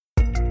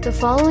The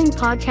following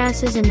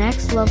podcast is a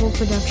Next Level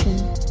production.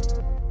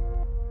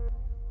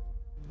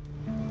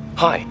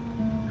 Hi,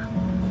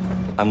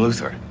 I'm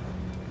Luther.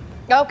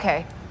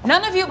 Okay,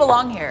 none of you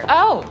belong here.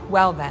 Oh,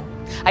 well then.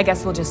 I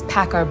guess we'll just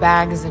pack our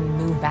bags and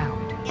move out.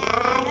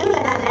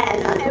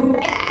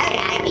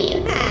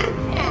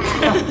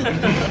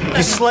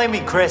 You slay me,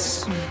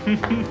 Chris.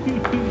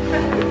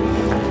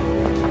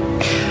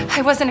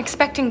 I wasn't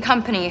expecting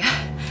company.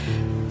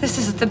 This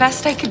is the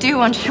best I could do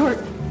on short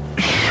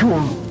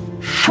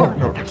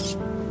notice.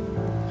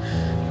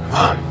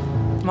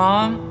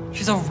 Mom,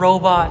 she's a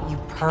robot, you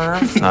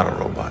perv. It's not a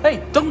robot.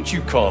 Hey, don't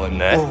you call him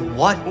that. Or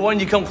what? Why don't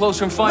you come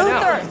closer and find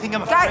out? You think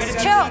I'm Guys, afraid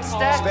of chill.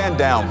 that? Stand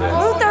down, Ben.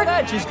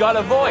 Luther! She's got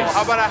a voice.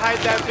 How about I hide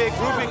that big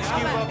Rubik's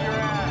Cube up your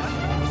ass?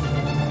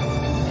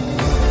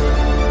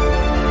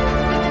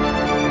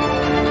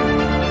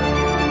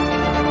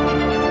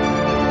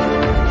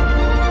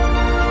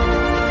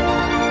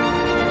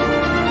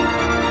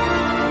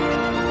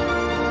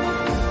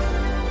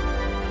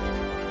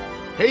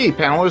 Hey,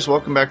 panelists,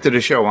 welcome back to the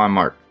show. I'm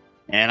Mark.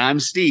 And I'm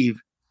Steve.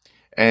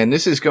 And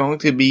this is going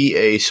to be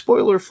a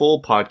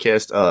spoiler-full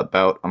podcast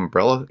about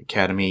Umbrella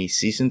Academy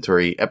Season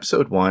 3,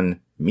 Episode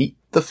 1, Meet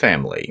the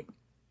Family.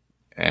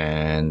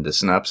 And the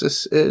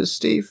synopsis is,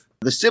 Steve?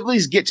 The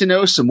siblings get to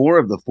know some more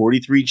of the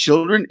 43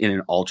 children in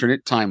an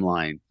alternate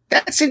timeline.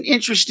 That's an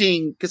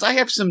interesting, because I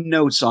have some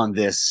notes on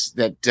this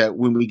that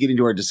when we get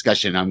into our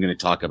discussion, I'm going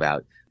to talk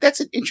about. That's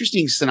an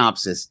interesting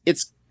synopsis.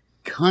 It's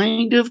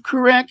kind of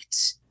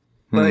correct.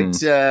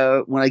 But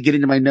when I get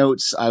into my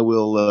notes, I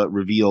will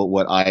reveal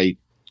what I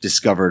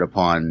discovered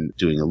upon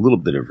doing a little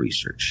bit of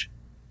research.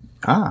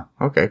 Ah,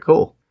 okay,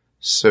 cool.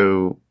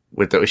 So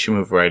with that, we should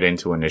move right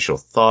into initial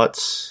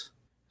thoughts.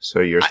 So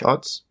your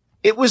thoughts?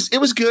 It was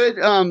good.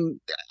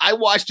 I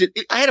watched it.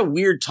 I had a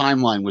weird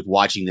timeline with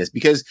watching this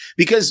because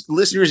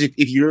listeners,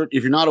 if you're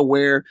not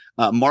aware,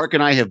 Mark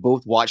and I have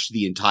both watched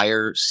the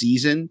entire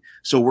season.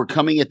 So we're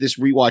coming at this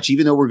rewatch,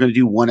 even though we're going to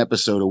do one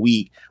episode a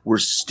week,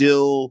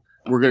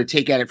 we're going to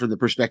take at it from the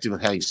perspective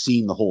of having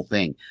seen the whole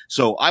thing.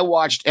 So I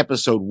watched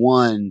episode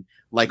 1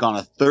 like on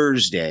a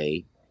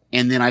Thursday,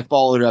 and then I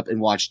followed up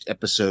and watched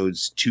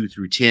episodes 2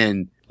 through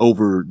 10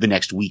 over the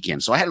next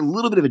weekend. So I had a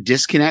little bit of a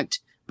disconnect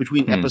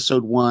between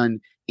episode 1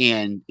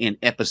 and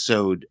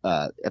episodes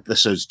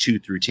 2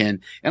 through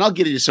 10. And I'll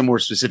get into some more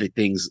specific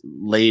things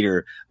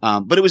later.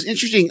 But it was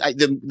interesting.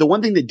 The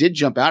one thing that did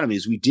jump out at me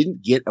is we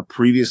didn't get a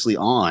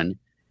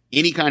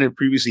any kind of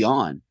previously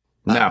on.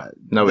 No,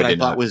 we did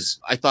not.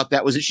 I thought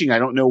that was interesting. I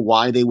don't know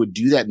why they would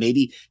do that.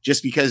 Maybe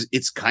just because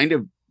it's kind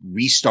of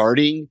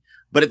restarting.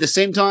 But at the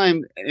same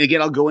time, and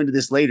again, I'll go into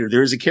this later,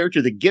 there is a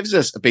character that gives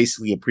us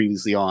basically a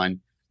previously on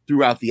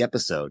throughout the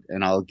episode.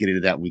 And I'll get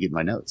into that when we get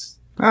my notes.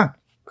 Ah,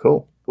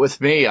 cool. With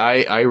me,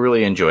 I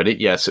really enjoyed it.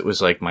 Yes, it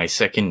was like my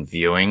second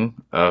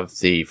viewing of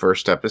the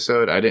first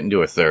episode. I didn't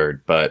do a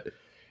third, but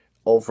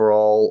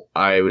overall,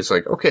 I was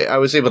like, okay, I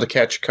was able to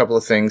catch a couple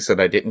of things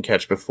that I didn't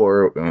catch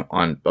before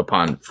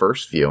upon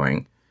first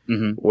viewing,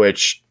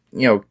 which,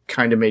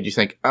 kind of made you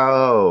think,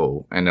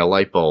 oh, and a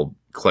light bulb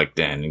clicked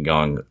in and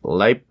going,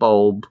 light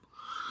bulb.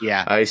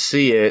 Yeah. I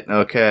see it.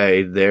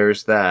 Okay,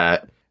 there's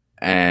that.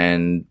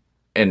 And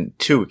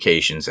 2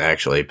 occasions,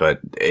 actually, but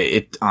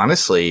it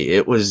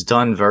was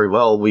done very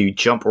well. We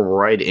jump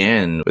right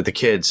in with the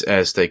kids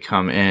as they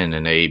come in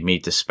and they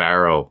meet the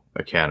Sparrow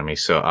Academy.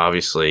 So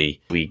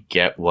obviously we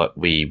get what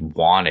we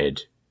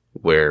wanted,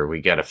 where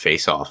we get a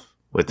face-off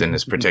within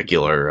this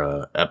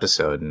particular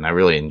episode. And I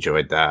really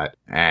enjoyed that.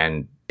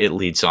 And it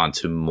leads on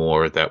to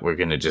more that we're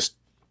going to just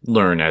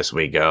learn as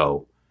we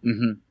go.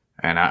 Mm-hmm.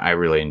 And I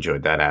really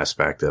enjoyed that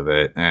aspect of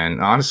it. And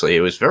honestly,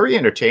 it was very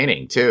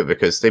entertaining, too,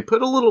 because they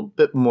put a little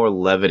bit more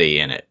levity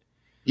in it.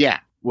 Yeah.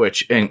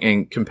 Which,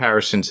 in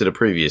comparison to the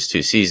previous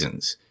 2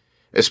 seasons,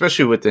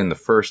 especially within the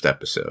first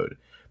episode.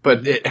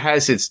 But it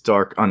has its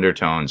dark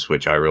undertones,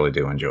 which I really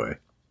do enjoy.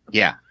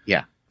 Yeah,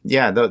 yeah.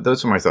 Yeah,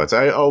 those are my thoughts.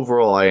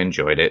 Overall, I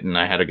enjoyed it, and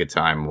I had a good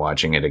time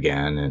watching it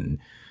again. And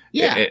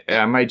yeah,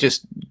 I might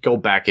just go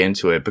back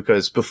into it,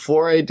 because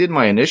before I did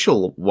my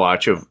initial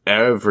watch of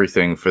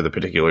everything for the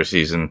particular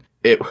season,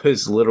 it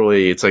was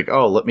literally, it's like,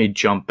 oh, let me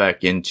jump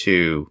back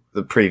into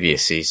the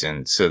previous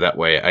season so that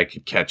way I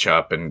could catch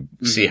up and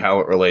see how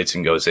it relates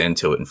and goes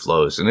into it and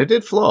flows. And it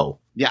did flow.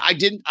 Yeah, I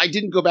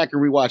didn't go back and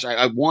rewatch.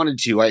 I wanted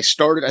to. I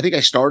think I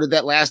started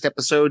that last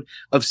episode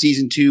of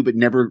season 2, but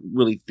never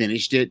really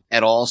finished it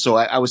at all. So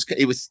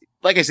it was,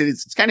 like I said,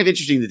 it's kind of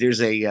interesting that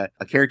there's a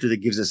character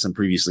that gives us some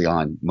previously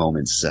on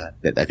moments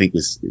that I think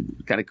was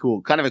kind of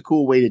cool, kind of a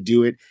cool way to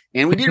do it.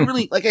 And we didn't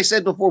really, like I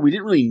said before, we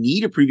didn't really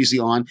need a previously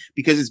on,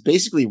 because it's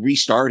basically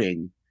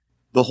restarting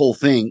the whole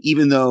thing,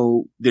 even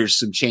though there's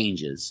some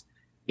changes.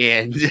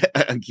 And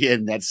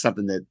again, that's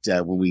something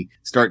that when we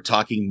start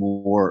talking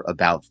more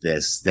about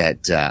this,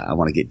 that I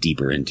want to get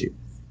deeper into.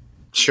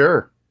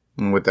 Sure.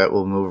 And with that,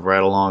 we'll move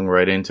right along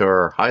right into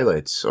our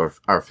highlights, or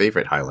our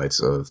favorite highlights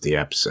of the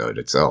episode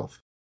itself.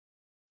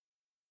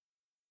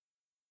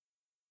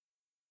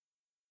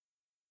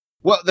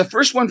 Well, the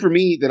first one for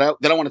me that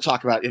I want to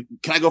talk about,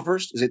 can I go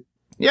first? Is it?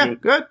 Yeah,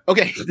 good.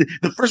 Okay.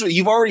 The first one,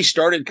 you've already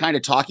started kind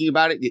of talking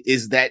about it,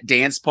 is that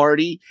dance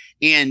party.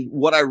 And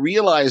what I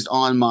realized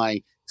on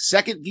my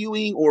second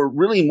viewing, or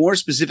really more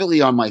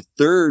specifically on my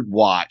third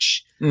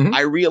watch,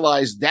 I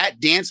realized that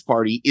dance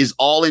party is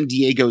all in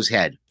Diego's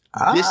head.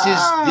 This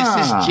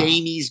is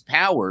Jamie's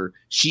power.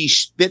 She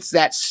spits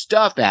that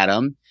stuff at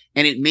him,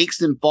 and it makes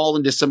them fall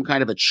into some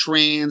kind of a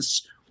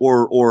trance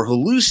or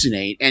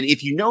hallucinate. And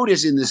if you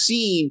notice in the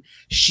scene,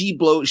 she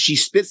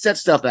spits that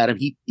stuff at him.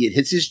 It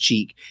hits his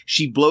cheek.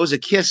 She blows a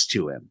kiss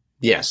to him.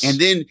 Yes. And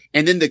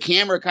then the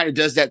camera kind of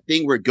does that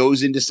thing where it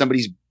goes into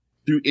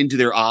into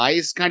their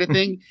eyes kind of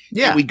thing.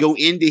 Yeah. And we go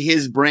into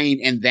his brain.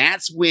 And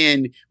that's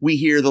when we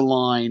hear the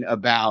line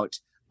about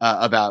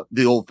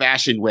the old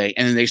fashioned way.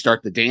 And then they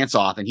start the dance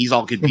off and he's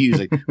all confused.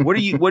 Like, what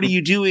are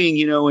you doing?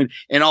 You know,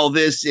 and all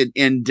this.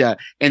 And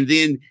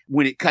then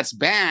when it cuts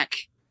back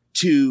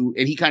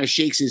and he kind of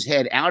shakes his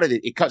head out of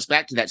it, it cuts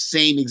back to that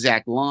same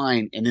exact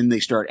line. And then they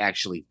start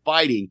actually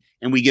fighting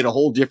and we get a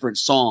whole different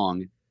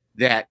song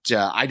that,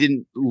 I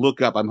didn't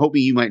look up. I'm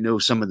hoping you might know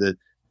some of the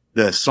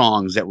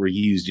songs that were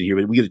used in here,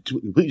 but we get a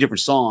completely different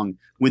song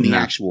when the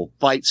actual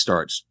fight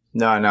starts.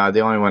 No,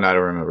 the only one I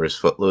don't remember is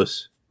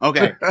Footloose.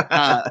 Okay.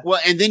 Well,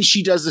 and then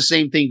she does the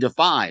same thing to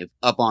Five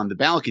up on the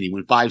balcony.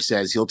 When Five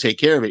says he'll take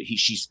care of it,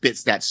 she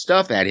spits that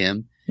stuff at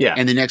him. Yeah.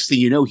 And the next thing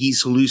you know,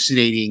 he's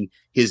hallucinating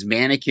his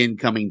mannequin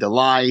coming to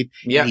life.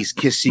 Yeah. And he's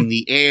kissing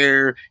the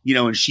air, you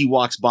know, and she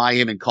walks by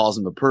him and calls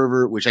him a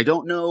pervert, which I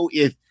don't know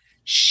if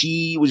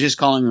she was just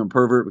calling him a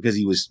pervert because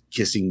he was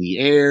kissing the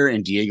air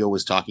and Diego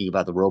was talking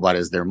about the robot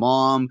as their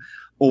mom,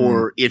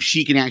 or if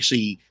she can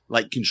actually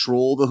like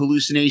control the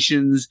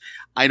hallucinations.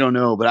 I don't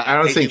know, but I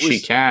don't think she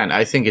can.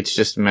 I think it's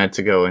just meant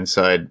to go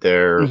inside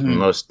their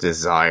most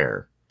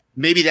desire.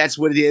 Maybe that's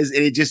what it is.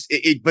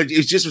 And but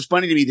it just was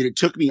funny to me that it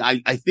took me, I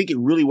think it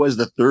really was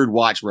the third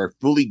watch where I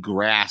fully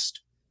grasped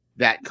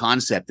that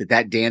concept,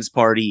 that dance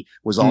party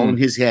was all in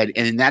his head.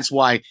 And that's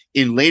why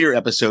in later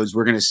episodes,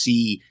 we're going to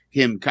see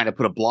him kind of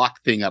put a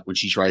block thing up when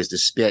she tries to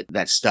spit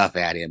that stuff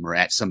at him or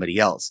at somebody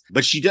else.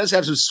 But she does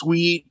have some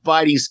sweet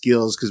fighting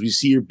skills because we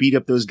see her beat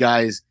up those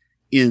guys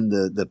in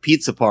the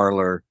pizza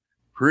parlor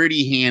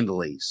pretty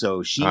handily.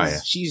 So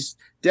she's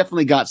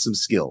definitely got some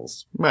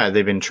skills. Well,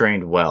 they've been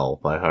trained well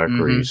by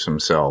Hargreaves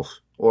himself,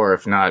 or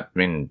if not,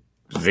 been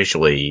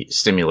visually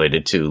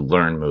stimulated to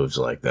learn moves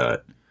like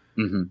that.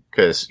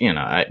 Because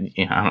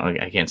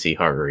I can't see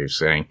Hargreaves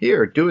saying,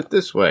 "Here, do it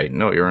this way."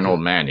 No, you're an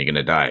old man. You're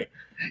gonna die.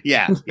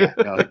 Yeah.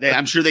 No,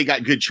 I'm sure they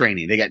got good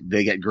training. They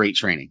got great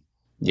training.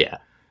 Yeah.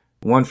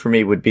 One for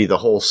me would be the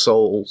whole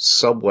Seoul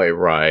subway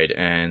ride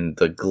and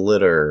the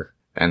glitter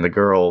and the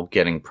girl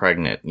getting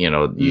pregnant. You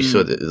know, you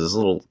saw this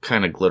little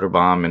kind of glitter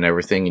bomb and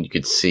everything, and you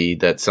could see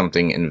that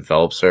something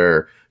envelops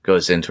her,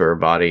 goes into her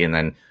body, and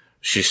then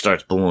she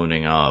starts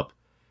ballooning up.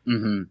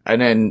 And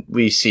then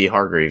we see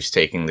Hargreaves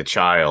taking the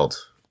child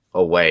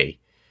away,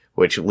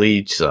 which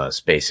leads us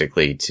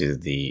basically to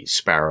the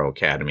Sparrow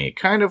Academy.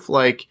 Kind of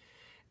like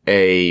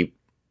a,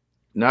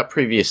 not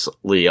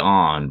previously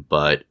on,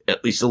 but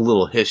at least a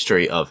little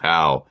history of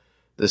how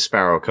the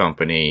Sparrow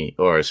Company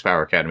or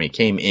Sparrow Academy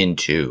came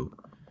into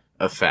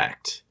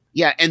effect.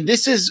 Yeah, and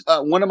this is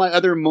one of my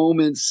other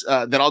moments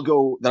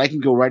that I can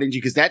go right into,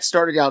 because that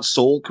started out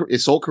Seoul,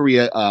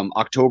 Korea,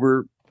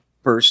 October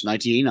 1st,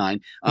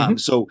 1989.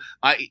 So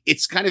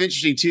it's kind of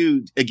interesting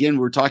too. Again,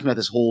 we're talking about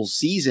this whole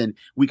season.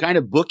 We kind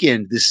of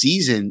bookend the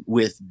season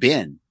with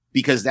Ben,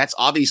 because that's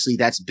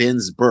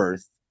Ben's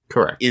birth.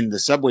 Correct. In the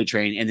subway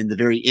train. And in the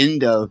very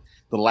end of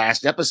the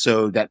last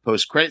episode, that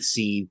post-credit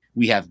scene,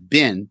 we have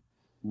Ben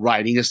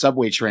riding a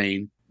subway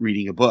train,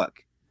 reading a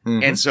book.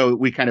 And so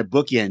we kind of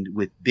bookend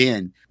with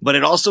Ben, but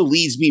it also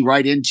leads me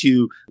right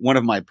into one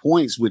of my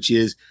points, which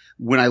is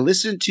when I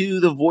listened to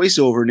the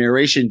voiceover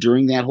narration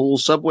during that whole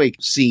subway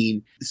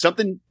scene,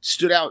 something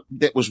stood out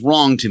that was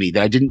wrong to me,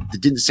 that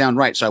didn't sound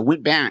right. So I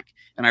went back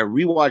and I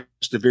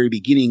rewatched the very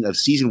beginning of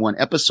season 1,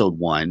 episode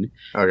 1,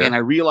 and I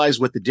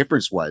realized what the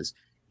difference was.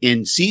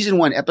 In season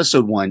 1,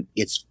 episode 1,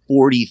 it's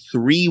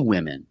 43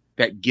 women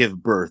that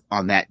give birth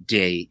on that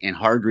day, and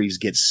Hargreaves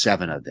gets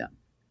 7 of them.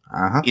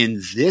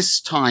 In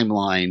this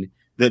timeline,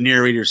 the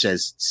narrator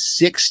says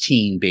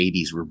 16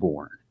 babies were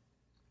born.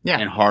 Yeah.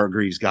 And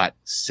Hargreaves got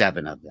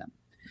 7 of them.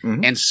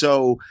 And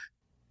so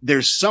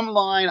there's some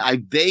line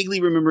I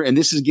vaguely remember, and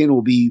this again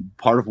will be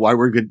part of why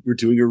we're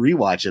doing a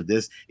rewatch of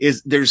this,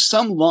 is there's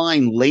some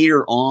line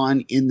later on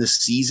in the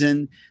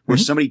season where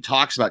somebody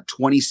talks about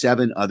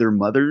 27 other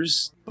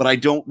mothers, but I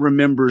don't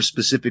remember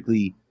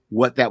specifically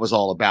what that was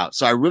all about.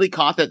 So I really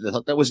caught that. I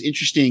thought that was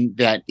interesting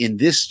that in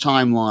this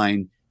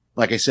timeline,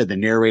 like I said, the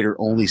narrator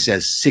only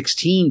says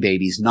 16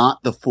 babies,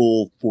 not the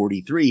full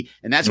 43.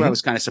 And that's why I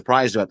was kind of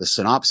surprised about the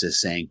synopsis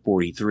saying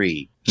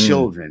 43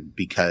 children,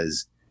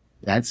 because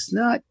that's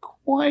not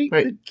quite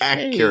the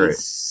accurate.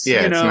 Case,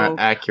 yeah, it's not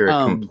accurate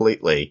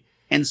completely.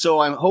 And so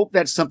I hope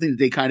that's something that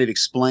they kind of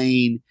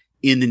explain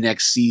in the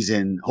next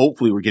season.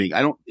 Hopefully we're getting,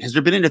 has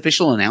there been an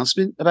official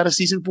announcement about a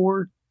season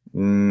 4?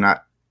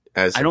 Not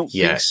as I don't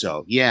yet. think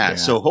so. Yeah.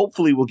 So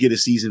hopefully we'll get a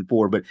season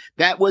 4, but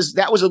that was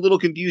a little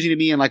confusing to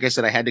me. And like I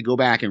said, I had to go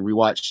back and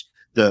rewatch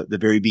the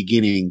very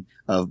beginning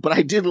of, but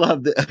I did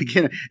love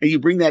again, and you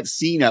bring that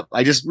scene up.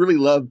 I just really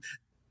love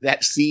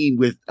that scene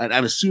with,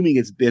 I'm assuming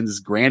it's Ben's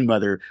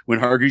grandmother when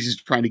Hargreaves is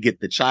trying to get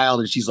the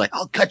child and she's like,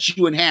 I'll cut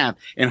you in half.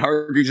 And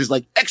Hargreaves is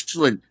like,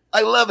 excellent.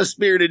 I love a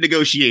spirited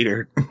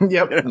negotiator.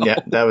 Yep. You know? Yeah.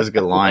 That was a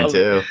good line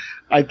too.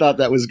 I thought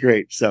that was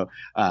great. So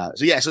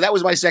that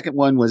was my second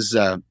one was,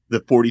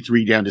 the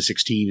 43 down to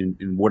 16.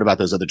 And what about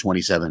those other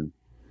 27?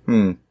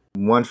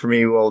 One for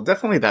me, well,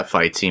 definitely that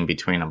fight scene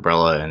between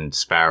Umbrella and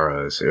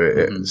Sparrows.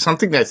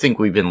 Something that I think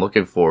we've been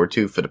looking forward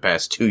to for the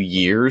past 2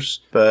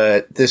 years.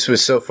 But this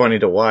was so funny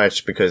to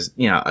watch because,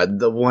 you know,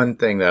 the one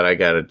thing that I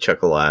got a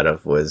chuckle out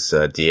of was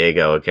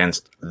Diego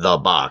against the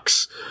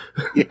Box.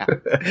 Yeah.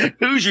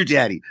 Who's your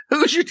daddy?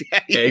 Who's your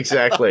daddy?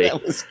 Exactly.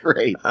 That was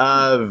great.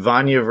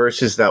 Vanya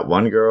versus that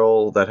one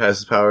girl that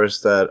has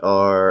powers that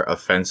are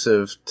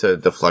offensive to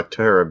deflect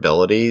her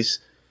abilities.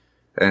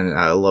 And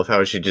I love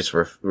how she just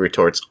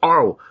retorts,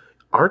 "Oh,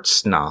 art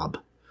snob."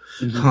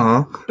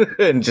 Huh?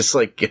 And just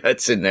like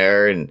gets in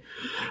there. And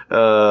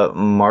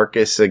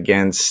Marcus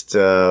against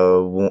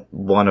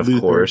one, of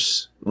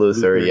course.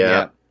 Luther,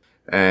 yeah.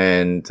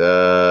 And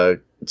 2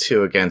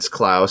 against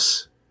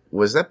Klaus.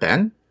 Was that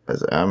Ben?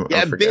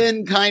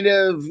 Ben kind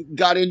of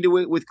got into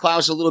it with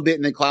Klaus a little bit,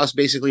 and then Klaus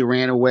basically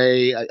ran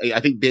away. I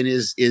think Ben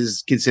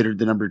is considered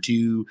the number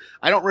 2.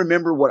 I don't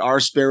remember what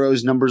our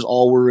Sparrows numbers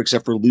all were,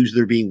 except for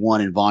Luther being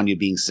 1 and Vanya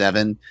being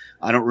 7.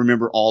 I don't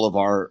remember all of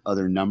our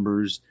other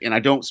numbers, and I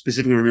don't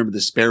specifically remember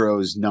the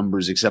Sparrows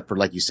numbers, except for,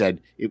 like you said,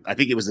 I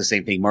think it was the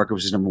same thing.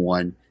 Marcus was number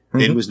 1,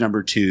 Ben was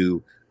number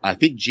 2. I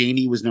think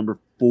Jamie was number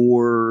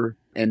 4,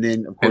 and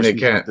then of course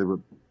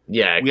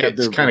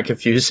it's kind of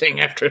confusing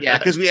after that. Yeah,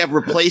 because we have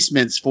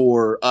replacements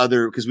for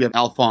because we have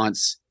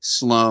Alphonse,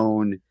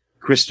 Sloane,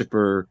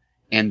 Christopher,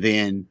 and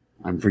then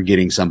I'm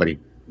forgetting somebody.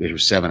 There were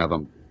 7 of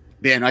them.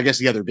 Ben, I guess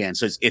the other Ben.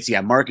 So it's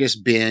Marcus,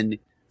 Ben,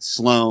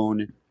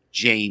 Sloane,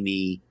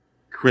 Jamie,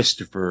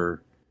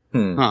 Christopher.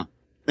 Yeah.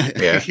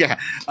 Yeah.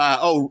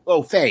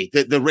 Faye,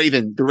 the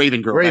Raven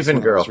girl. Raven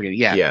girl.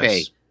 Yeah,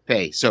 yes.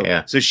 Faye.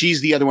 So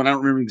she's the other one. I don't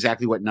remember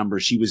exactly what number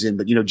she was in,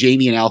 but you know,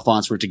 Jamie and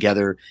Alphonse were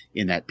together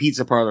in that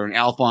pizza parlor, and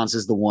Alphonse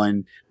is the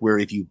one where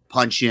if you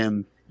punch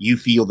him, you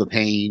feel the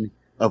pain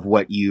of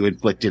what you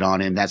inflicted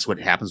on him. That's what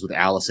happens with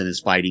Allison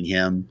is fighting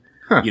him,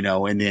 you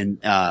know, and then,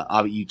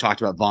 you talked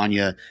about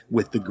Vanya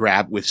with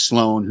with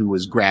Sloane, who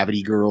was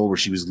Gravity Girl, where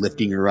she was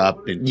lifting her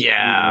up and moving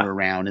her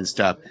around and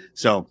stuff.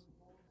 So,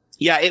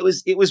 yeah, it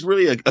was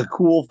really a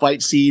cool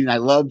fight scene. I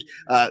loved,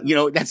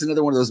 that's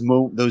another one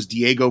of those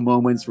Diego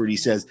moments where he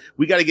says,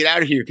 "We got to get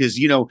out of here because,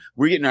 you know,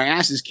 we're getting our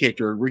asses kicked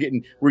or we're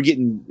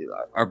getting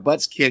our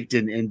butts kicked."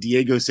 And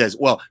Diego says,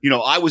 "Well, you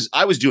know, I was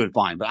doing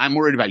fine, but I'm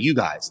worried about you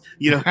guys."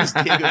 You know, because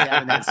Diego's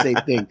having that same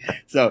thing.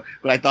 So,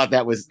 but I thought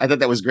that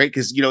was great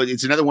because, you know,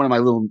 it's another one of my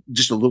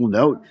just a little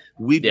note.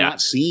 We've not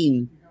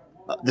seen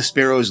the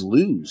Sparrows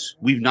lose.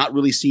 We've not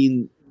really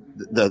seen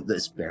the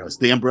Sparrows,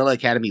 the Umbrella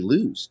Academy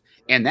lose.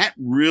 And that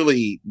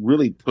really,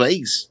 really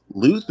plagues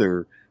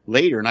Luther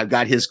later. And I've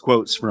got his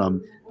quotes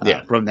from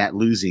that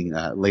losing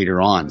later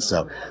on.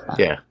 So,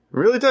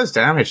 really does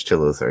damage to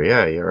Luther.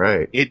 Yeah, you're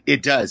right.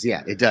 It does.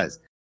 Yeah, it does.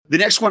 The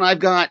next one I've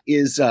got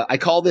is, I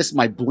call this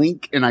my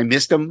blink and I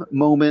missed them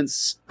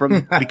moments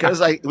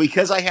because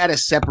I had a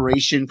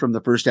separation from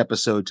the first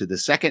episode to the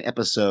second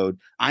episode.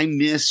 I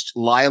missed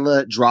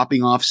Lila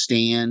dropping off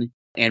Stan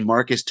and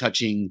Marcus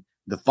touching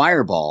the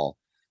fireball.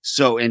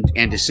 So, and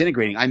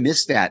disintegrating. I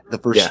missed that the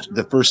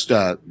first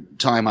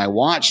time I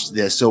watched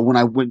this. So when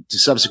I went to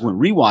subsequent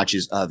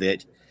rewatches of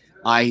it,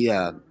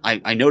 I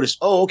noticed,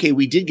 oh, okay,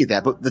 we did get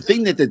that. But the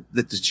thing that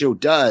the show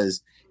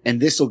does,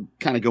 and this will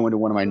kind of go into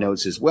one of my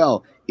notes as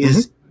well,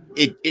 is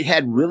it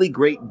had really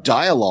great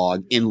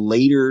dialogue in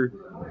later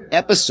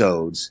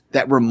episodes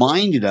that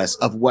reminded us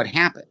of what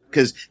happened.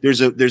 Cause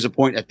there's a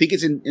point, I think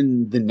it's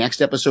in the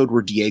next episode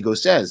where Diego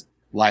says,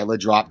 Lila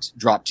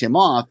dropped him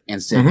off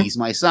and said, "He's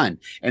my son."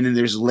 And then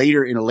there's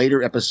in a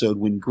later episode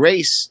when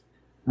Grace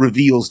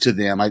reveals to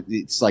them,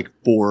 it's like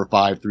 4 or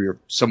 5, 3 or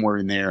somewhere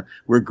in there,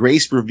 where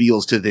Grace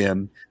reveals to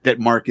them that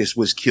Marcus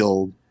was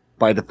killed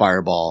by the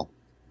fireball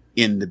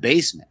in the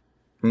basement,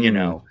 you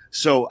know?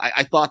 So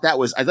I thought it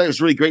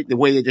was really great the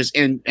way they just,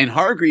 and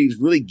Hargreaves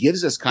really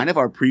gives us kind of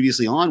our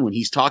previously on when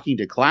he's talking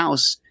to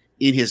Klaus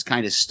in his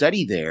kind of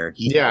study there.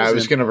 I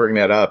was going to bring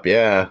that up.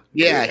 Yeah.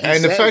 Yeah.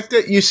 And the fact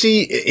that you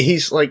see,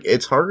 he's like,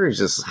 it's Hargreaves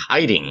is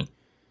hiding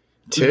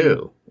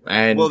too.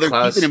 And they're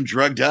keeping him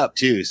drugged up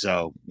too.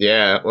 So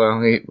yeah,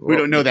 we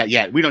don't know that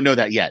yet.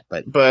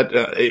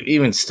 But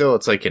even still,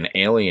 it's like an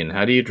alien.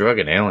 How do you drug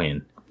an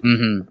alien?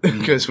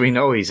 Because we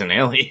know he's an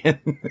alien.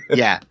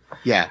 Yeah.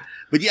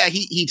 But yeah,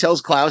 he tells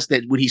Klaus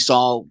that when he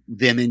saw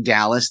them in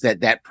Dallas,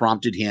 that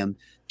prompted him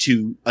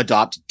to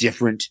adopt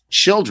different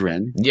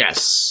children.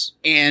 Yes.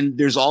 And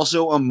there's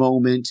also a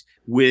moment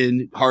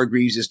when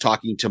Hargreaves is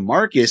talking to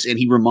Marcus and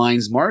he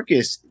reminds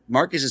Marcus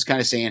is kind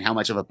of saying how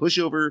much of a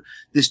pushover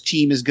this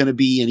team is going to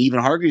be. And even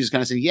Hargreaves is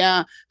kind of saying,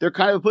 yeah, they're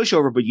kind of a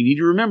pushover, but you need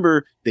to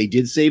remember they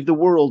did save the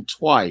world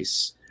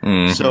twice.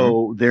 Mm-hmm.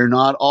 So they're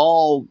not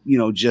all,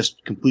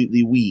 just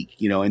completely weak,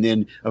 and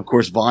then of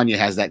course Vanya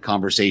has that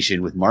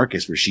conversation with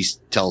Marcus where she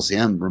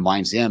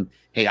reminds him,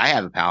 hey, I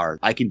have a power.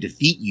 I can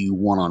defeat you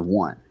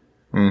one-on-one.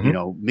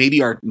 Mm-hmm.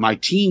 Maybe my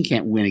team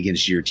can't win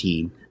against your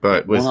team,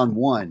 but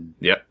one-on-one.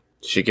 Yep.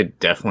 She could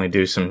definitely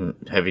do some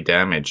heavy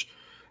damage.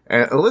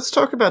 Let's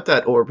talk about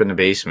that orb in the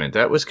basement.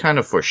 That was kind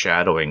of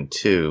foreshadowing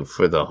too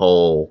for the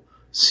whole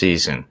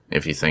season,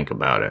 if you think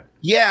about it.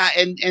 Yeah,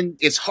 and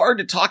it's hard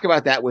to talk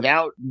about that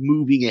without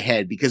moving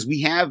ahead because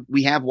we have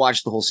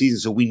watched the whole season,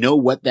 so we know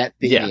what that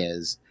thing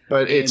is.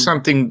 But it's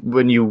something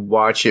when you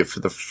watch it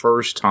for the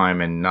first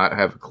time and not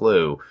have a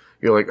clue,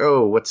 you're like,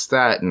 oh, what's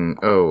that? And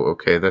oh,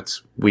 okay,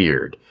 that's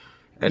weird.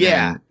 And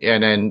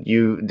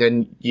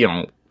then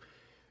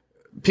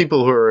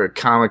people who are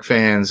comic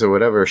fans or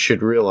whatever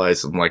should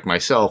realize, like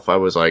myself, I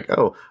was like,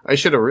 oh, I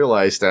should have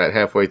realized that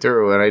halfway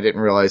through, and I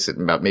didn't realize it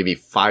about maybe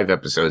 5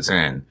 episodes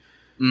in.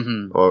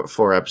 Mm-hmm. Or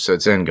 4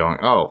 episodes in going,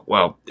 oh,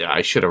 well,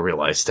 I should have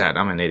realized that.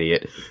 I'm an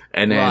idiot.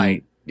 And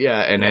then,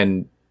 and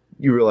then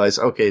you realize,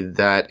 okay,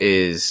 that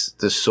is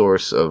the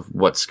source of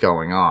what's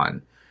going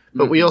on.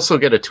 But we also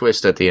get a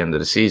twist at the end of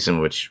the season,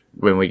 which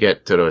when we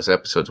get to those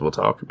episodes, we'll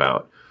talk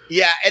about.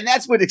 Yeah, and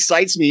that's what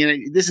excites me.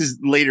 And this is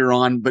later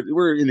on, but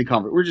we're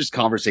we're just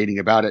conversating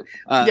about it.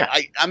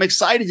 I'm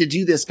excited to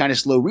do this kind of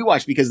slow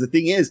rewatch because the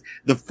thing is,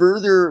 the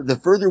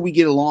further we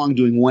get along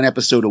doing one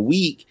episode a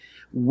week,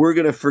 we're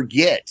gonna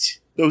forget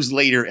those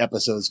later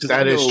episodes.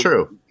 That is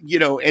true.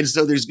 And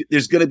so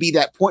there's going to be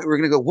that point where we're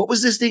going to go, what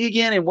was this thing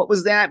again? And what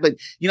was that? But,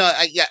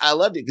 I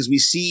loved it because we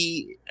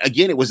see,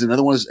 again, it was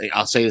another one,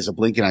 I'll say as a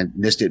blink and I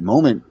missed it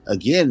moment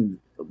again,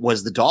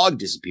 was the dog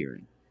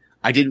disappearing.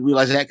 I didn't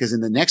realize that because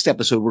in the next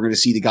episode, we're going to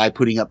see the guy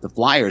putting up the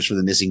flyers for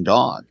the missing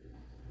dog.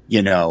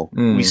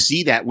 We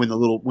see that when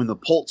the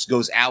pulse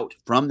goes out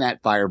from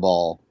that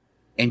fireball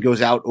and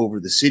goes out over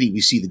the city,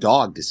 we see the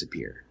dog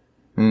disappear.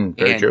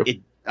 Very true.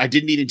 I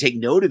didn't even take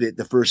note of it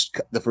the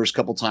first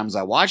couple times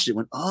I watched it.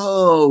 Went,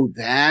 oh,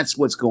 that's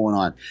what's going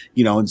on,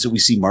 And so we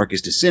see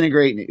Marcus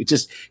disintegrate, and it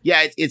just,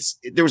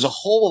 there was a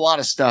whole lot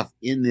of stuff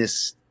in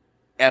this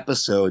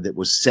episode that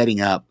was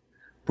setting up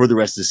for the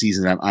rest of the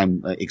season. That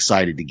I'm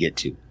excited to get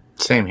to.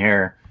 Same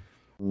here.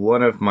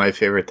 One of my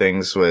favorite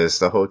things was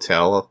the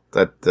hotel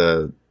that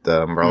the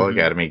Umbrella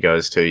Academy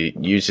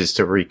uses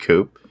to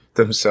recoup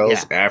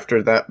themselves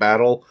after that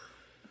battle.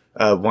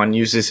 One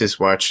uses his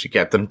watch to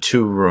get them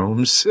 2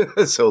 rooms.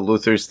 So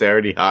Luther's there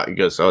and he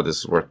goes, oh, this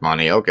is worth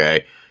money.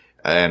 Okay.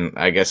 And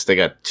I guess they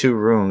got 2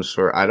 rooms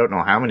for, I don't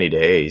know how many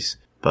days,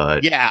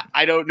 but yeah,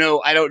 I don't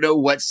know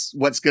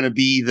what's going to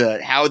be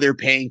how they're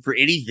paying for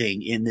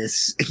anything in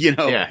this,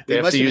 Yeah. They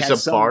have to use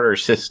a barter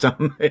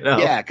system,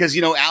 Yeah. Cause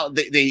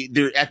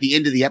they're at the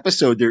end of the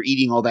episode, they're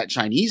eating all that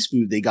Chinese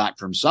food they got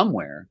from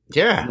somewhere.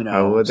 Yeah.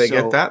 How would they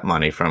get that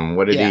money from?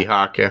 What did he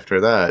hawk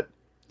after that?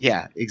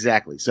 Yeah,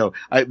 exactly. So,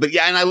 and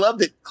I love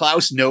that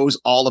Klaus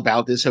knows all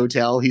about this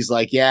hotel. He's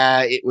like,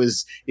 yeah, it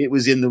was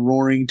in the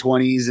roaring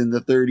 20s and the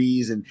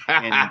 30s and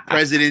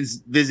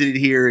presidents visited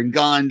here and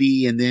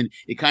Gandhi. And then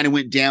it kind of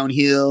went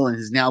downhill and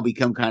has now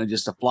become kind of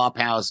just a flop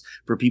house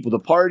for people to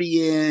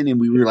party in. And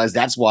we realized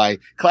that's why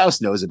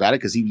Klaus knows about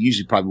it because he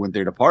usually probably went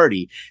there to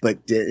party. But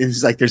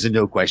it's like there's a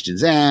no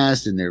questions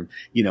asked and they're,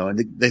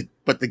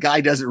 but the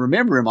guy doesn't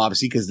remember him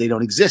obviously because they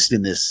don't exist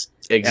in this.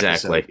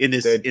 Exactly.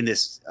 Episode, in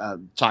this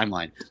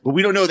timeline, but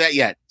we don't know that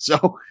yet.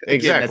 So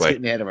again, that's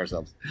getting ahead of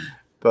ourselves.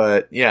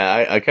 But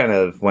yeah, I kind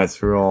of went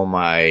through all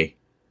my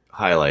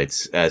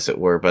highlights, as it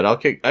were. But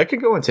I could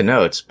go into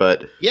notes.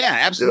 But yeah,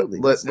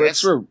 absolutely.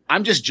 That's where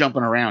I'm just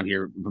jumping around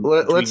here.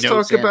 Let's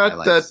talk about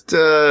highlights. That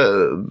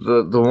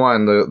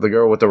the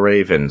girl with the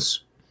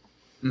ravens.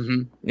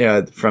 Mm-hmm.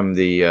 Yeah, from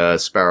the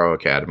Sparrow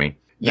Academy.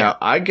 Yeah. Now,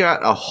 I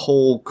got a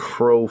whole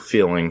Crow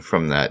feeling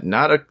from that.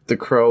 Not the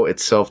Crow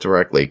itself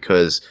directly,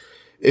 because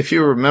if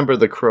you remember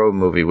the Crow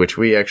movie, which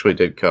we actually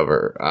did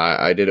cover,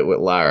 I did it with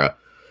Lara,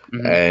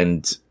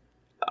 and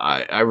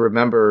I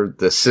remember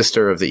the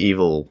sister of the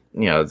evil,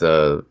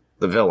 the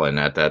villain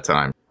at that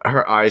time.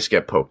 Her eyes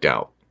get poked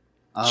out.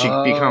 She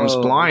becomes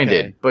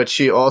blinded, but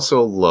she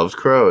also loved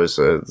crows.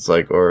 It's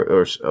like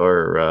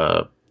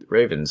or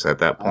ravens at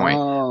that point.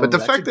 But the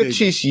fact that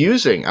she's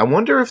using, I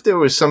wonder if there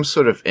was some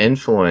sort of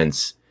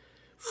influence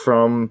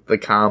from the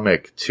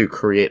comic to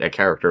create a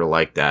character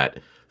like that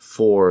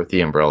for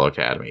the Umbrella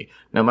Academy.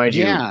 Now, mind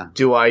you,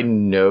 do I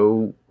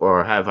know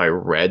or have I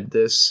read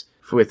this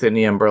within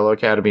the Umbrella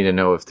Academy to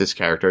know if this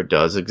character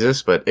does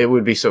exist? But it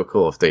would be so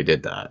cool if they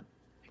did that.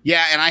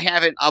 Yeah, and I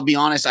haven't. I'll be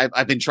honest.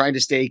 I've been trying to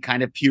stay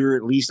kind of pure,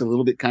 at least a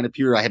little bit kind of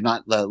pure. I have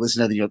not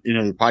listened to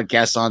the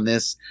podcasts on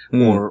this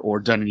or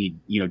done any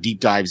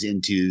deep dives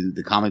into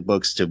the comic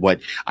books. To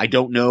what I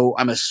don't know.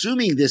 I'm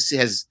assuming this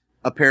has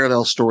a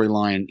parallel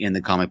storyline in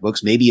the comic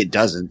books. Maybe it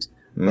doesn't.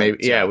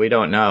 Maybe we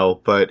don't know.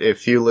 But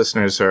if you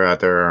listeners are out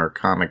there are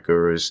comic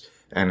gurus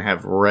and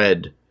have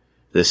read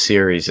the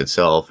series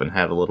itself and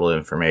have a little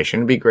information.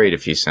 It'd be great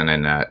if you sent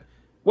in that.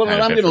 Well, kind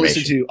and of I'm going to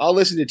information. I'll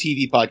listen to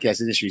TV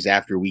Podcast Industries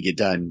after we get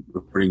done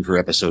recording for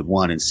episode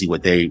 1 and see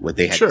what they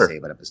had Sure. to say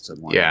about episode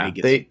 1. Yeah,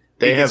 they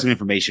they get have some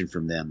information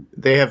from them.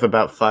 They have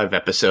about 5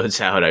 episodes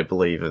out, I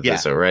believe, of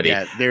this already.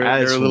 Yeah, they're a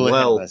little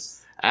ahead of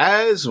us.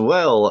 As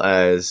well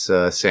as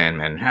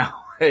Sandman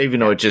now, even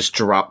though it just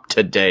dropped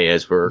today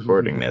as we're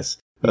recording this,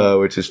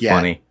 which is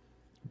funny.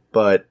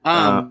 But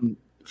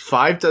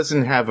 5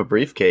 doesn't have a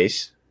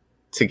briefcase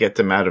to get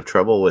them out of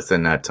trouble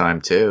within that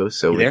time, too.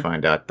 So we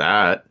find out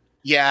that.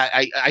 Yeah,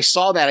 I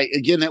saw that.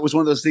 Again, that was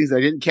one of those things that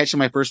I didn't catch in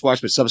my first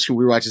watch, but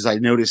subsequent rewatches, I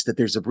noticed that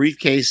there's a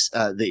briefcase.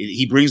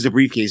 He brings the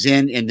briefcase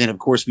in, and then, of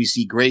course, we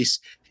see Grace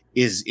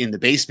is in the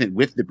basement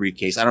with the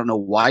briefcase. I don't know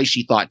why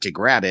she thought to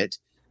grab it,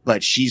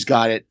 but she's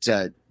got it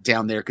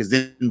down there because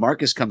then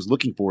Marcus comes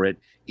looking for it,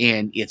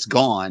 and it's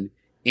gone.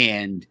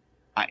 And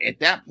at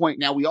that point,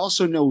 now we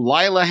also know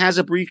Lila has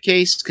a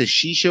briefcase because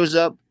she shows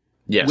up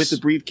with the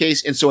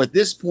briefcase. And so at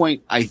this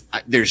point,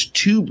 there's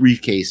 2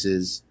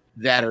 briefcases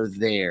that are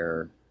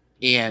there.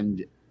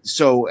 And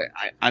so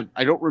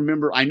I don't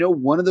remember. I know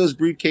one of those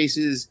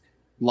briefcases,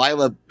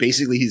 Lila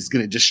basically is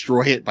going to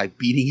destroy it by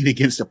beating it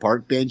against a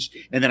park bench.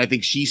 And then I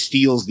think she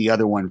steals the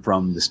other one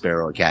from the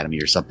Sparrow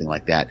Academy or something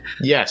like that.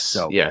 Yes.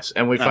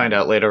 And we find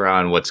out later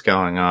on what's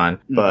going on.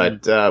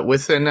 But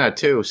within that,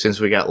 too,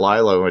 since we got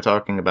Lila and we're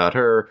talking about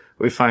her,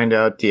 we find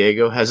out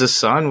Diego has a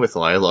son with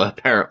Lila,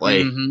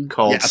 apparently,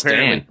 called Stan.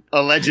 Apparently.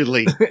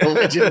 Allegedly.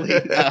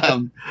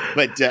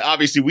 But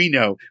obviously we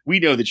know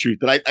the truth.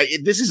 But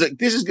this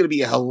is going to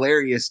be a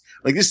hilarious,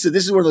 like this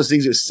is one of those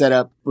things that's set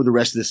up for the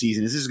rest of the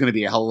season. This is going to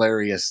be a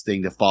hilarious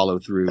thing to follow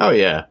through. Oh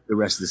yeah, the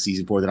rest of the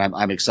season for that.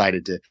 I'm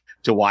excited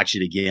to watch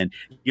it again.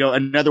 You know,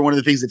 another one of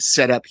the things that's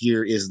set up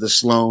here is the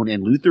Sloane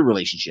and Luther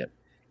relationship.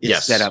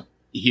 It's set up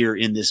here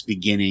in this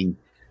beginning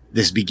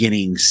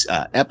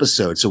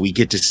episode. So we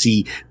get to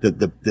see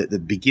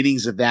the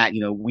beginnings of that.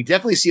 You know, we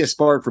definitely see a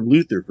spark from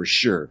Luther for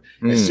sure.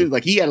 As soon,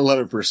 like he had a love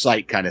at first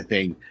sight kind of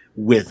thing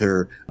with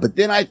her. But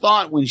then I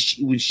thought when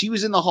she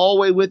was in the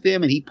hallway with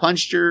him and he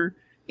punched her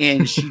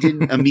and she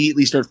didn't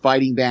immediately start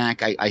fighting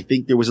back, I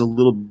think there was a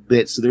little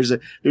bit. So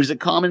there's a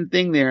common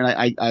thing there.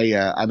 And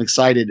I'm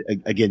excited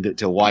again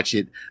to watch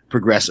it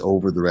progress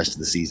over the rest of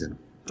the season.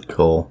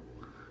 Cool.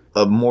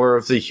 More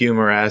of the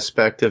humor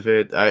aspect of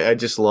it. I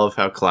just love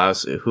how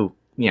Klaus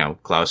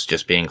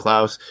just being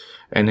Klaus,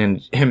 and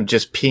then him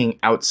just peeing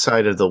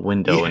outside of the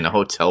window in the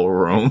hotel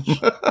room.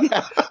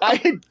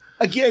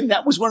 Again,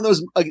 that was one of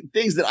those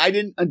things that I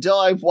didn't, until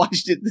I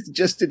watched it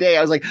just today.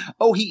 I was like,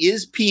 oh, he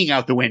is peeing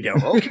out the window.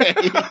 Okay.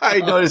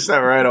 I noticed that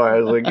right away. I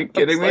was like, you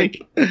kidding me?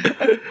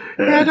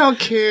 I don't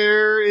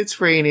care.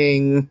 It's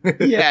raining.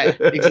 Yeah,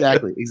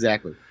 exactly.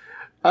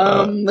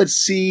 Let's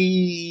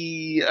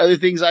see. Other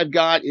things I've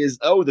got is,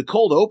 the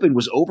cold open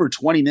was over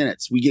 20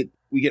 minutes. We get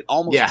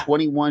almost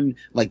 21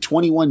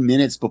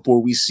 minutes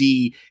before we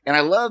see, and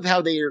I love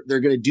how they're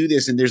going to do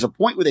this. And there's a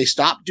point where they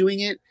stop doing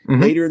it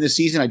later in the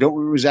season. I don't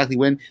remember exactly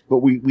when, but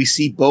we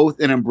see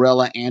both an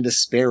umbrella and a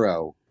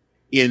sparrow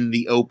in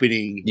the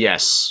opening.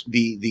 Yes.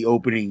 The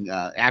opening,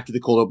 after the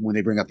cold open, when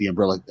they bring up the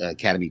Umbrella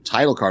Academy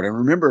title card. And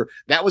remember,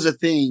 that was a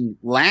thing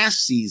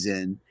last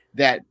season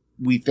that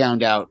we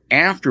found out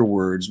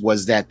afterwards,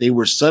 was that they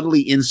were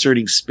subtly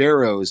inserting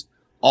sparrows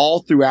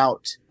all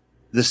throughout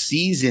the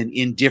season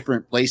in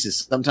different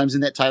places, sometimes in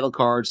that title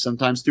card,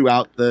 sometimes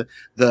throughout the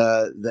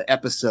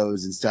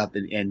episodes and stuff,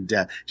 and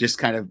just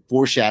kind of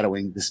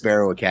foreshadowing the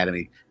Sparrow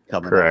Academy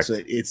coming up. So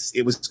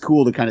it was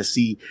cool to kind of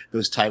see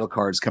those title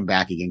cards come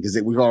back again, because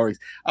I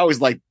always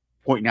like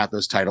pointing out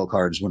those title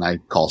cards when I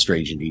call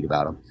Strange Indeed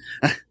about them.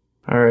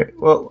 All right.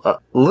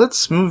 Well,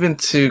 let's move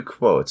into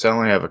quotes. I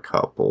only have a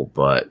couple,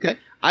 but okay.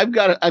 I've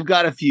got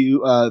a few.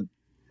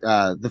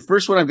 The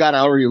first one I've got, I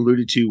already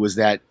alluded to, was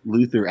that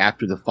Luther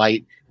after the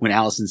fight, when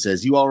Allison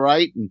says, "You all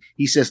right?" And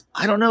he says,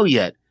 "I don't know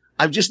yet.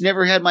 I've just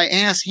never had my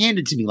ass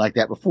handed to me like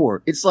that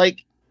before. It's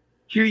like,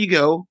 here you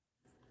go.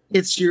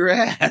 It's your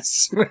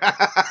ass."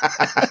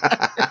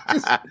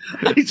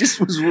 I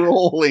just was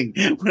rolling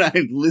when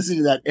I listened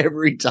to that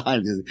every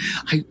time.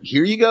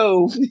 Here you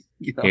go.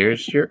 You know?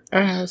 Here's your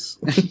ass.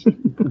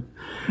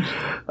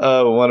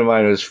 One of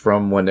mine was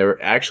from when they were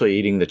actually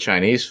eating the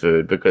Chinese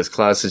food, because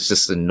Klaus is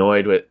just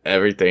annoyed with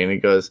everything. He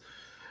goes,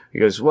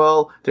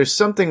 well, there's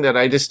something that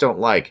I just don't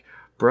like.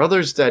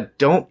 Brothers that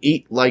don't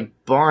eat like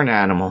barn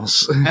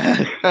animals.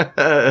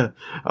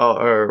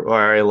 or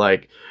I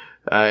like,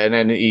 and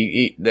then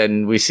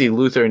then we see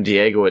Luther and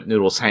Diego with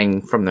noodles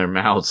hanging from their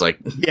mouths like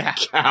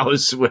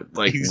cows with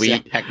like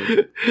wheat.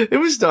 It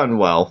was done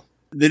well.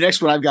 The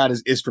next one I've got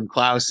is from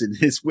Klaus, and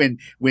it's when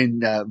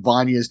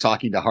Vanya is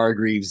talking to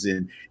Hargreaves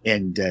and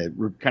kind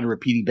of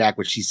repeating back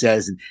what she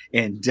says,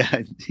 and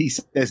he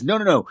says,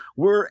 no,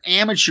 we're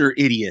amateur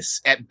idiots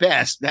at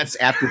best. That's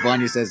after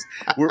Vanya says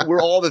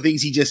we're all the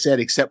things he just said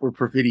except we're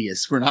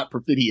perfidious. We're not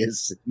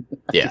perfidious.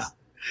 Yeah,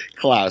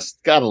 Klaus,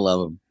 gotta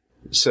love him.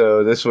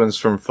 So this one's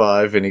from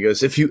 5, and he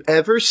goes, "If you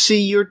ever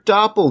see your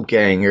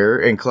doppelganger,"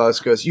 and Klaus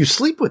goes, "You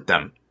sleep with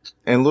them."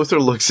 And Luther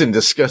looks in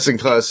disgust and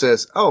Klaus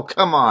says, "Oh,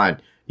 come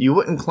on. You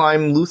wouldn't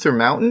climb Luther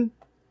Mountain?"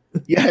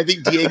 Yeah, I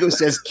think Diego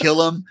says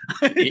kill him.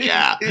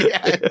 Yeah.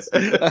 Yes.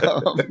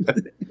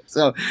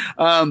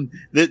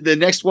 The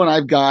next one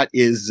I've got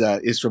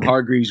is from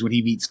Hargreaves when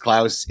he meets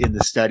Klaus in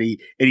the study,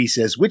 and he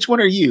says, "Which one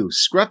are you?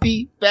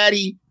 Scruffy,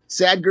 fatty,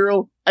 sad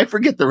girl? I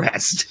forget the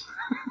rest."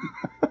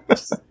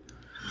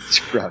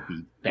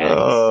 Scruffy, fatty,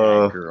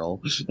 sad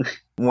girl.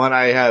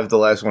 The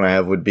last one I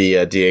have would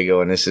be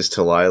Diego, and this is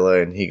to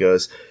Lila, and he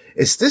goes,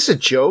 "Is this a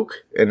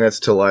joke?" And that's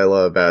to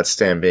Lila about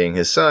Stan being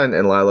his son.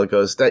 And Lila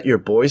goes, "That your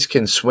boys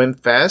can swim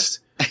fast?"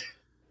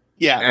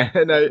 Yeah.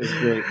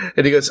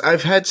 And he goes,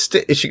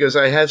 she goes,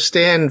 "I have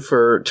Stan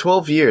for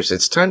 12 years.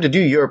 It's time to do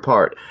your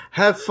part.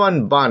 Have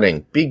fun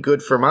bonding. Be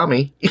good for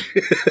mommy."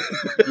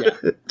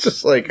 Yeah.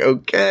 Just like,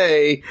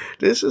 okay,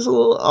 this is a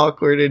little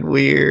awkward and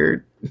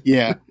weird.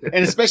 Yeah.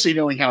 And especially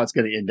knowing how it's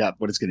going to end up,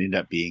 what it's going to end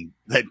up being.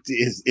 That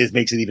is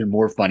makes it even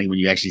more funny when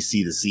you actually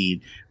see the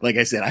scene. Like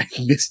I said, I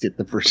missed it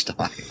the first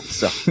time.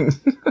 So,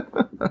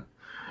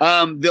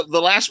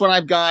 the last one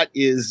I've got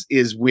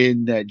is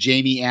when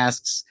Jamie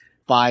asks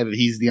Five if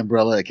he's the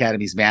Umbrella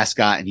Academy's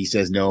mascot, and he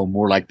says no,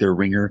 more like their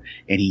ringer,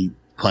 and he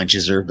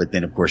punches her. But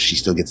then, of course, she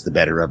still gets the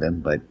better of him.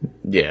 But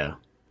yeah.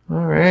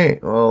 All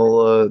right.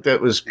 Well,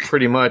 that was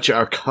pretty much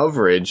our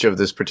coverage of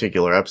this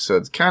particular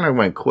episode. It kind of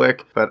went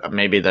quick, but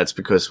maybe that's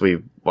because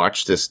we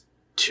watched this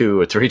 2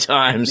 or 3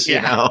 times,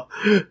 you know.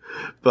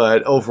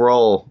 But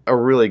overall, a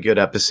really good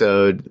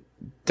episode.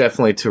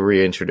 Definitely to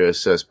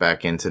reintroduce us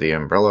back into the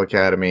Umbrella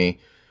Academy.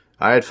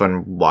 I had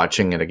fun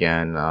watching it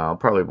again. I'll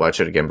probably watch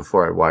it again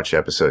before I watch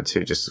episode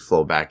 2, just to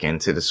flow back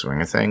into the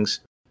swing of things.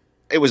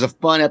 It was a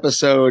fun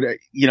episode,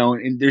 you know,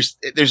 and there's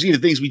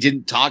even things we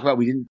didn't talk about.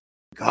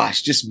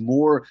 Just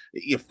more,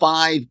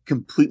 Five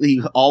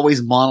completely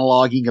always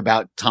monologuing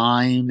about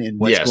time and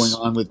what's going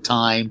on with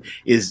time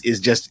is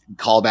just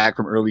callback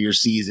from earlier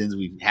seasons.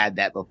 We've had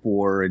that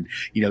before. And,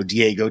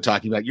 Diego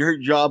talking about your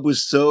job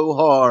was so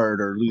hard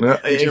or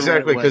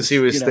exactly. Because he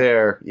was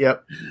there.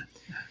 Yep.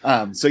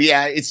 So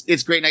yeah,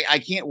 it's great. And I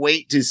can't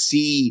wait to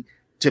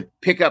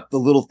pick up the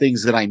little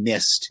things that I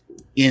missed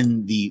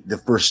in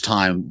the first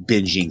time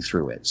binging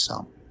through it.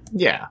 So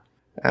yeah.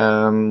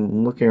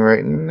 Looking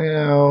right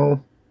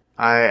now,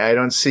 I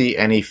don't see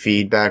any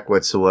feedback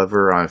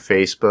whatsoever on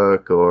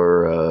Facebook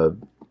or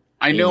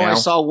I know email. I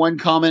saw one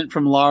comment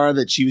from Laura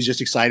that she was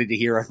just excited to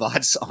hear our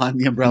thoughts on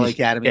the Umbrella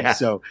Academy. Yeah.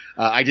 So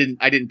I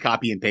didn't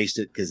copy and paste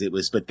it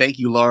because but thank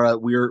you, Laura.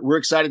 We're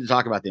excited to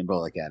talk about the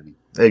Umbrella Academy.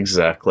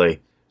 Exactly.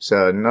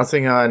 So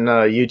nothing on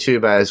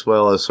YouTube as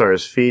well as far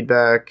as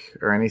feedback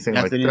or anything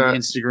like that. Nothing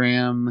in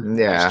Instagram.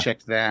 Yeah. Just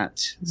checked that.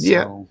 So.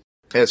 Yeah.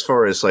 As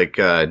far as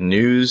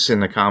news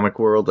in the comic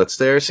world that's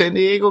there, San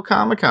Diego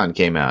Comic-Con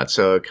came out.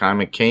 So a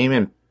comic came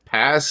and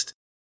passed.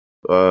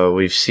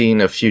 We've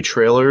seen a few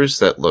trailers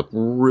that look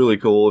really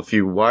cool. If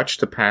you watch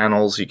the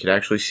panels, you could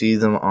actually see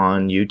them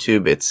on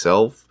YouTube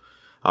itself.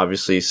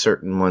 Obviously,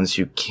 certain ones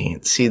you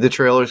can't see the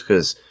trailers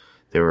because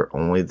they were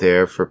only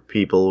there for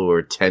people who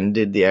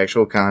attended the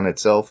actual con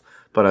itself.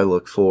 But I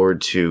look forward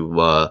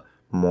to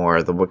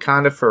more. The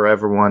Wakanda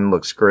Forever one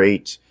looks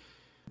great.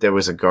 There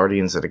was a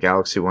Guardians of the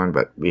Galaxy one,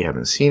 but we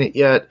haven't seen it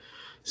yet.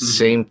 Mm-hmm.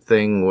 Same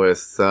thing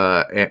with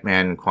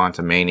Ant-Man and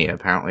Quantumania.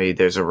 Apparently,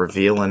 there's a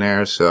reveal in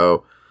there,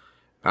 so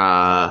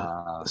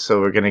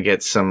we're gonna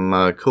get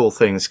some cool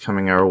things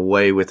coming our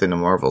way within the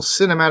Marvel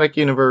Cinematic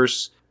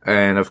Universe,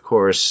 and of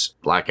course,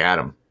 Black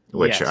Adam,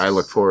 which I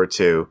look forward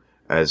to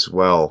as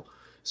well.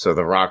 So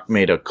The Rock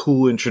made a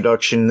cool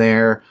introduction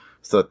there.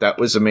 Thought that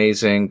was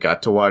amazing.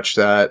 Got to watch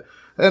that.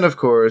 And of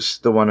course,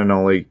 the one and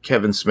only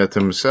Kevin Smith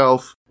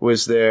himself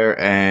was there,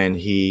 and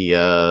he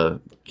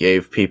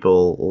gave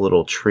people a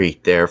little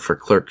treat there for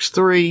Clerks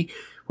 3,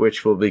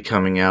 which will be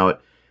coming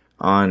out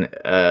on,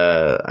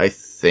 I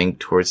think,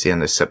 towards the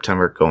end of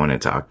September, going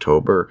into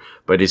October.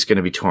 But he's going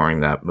to be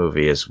touring that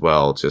movie as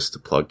well, just to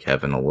plug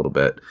Kevin a little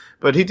bit.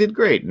 But he did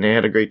great, and they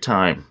had a great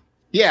time.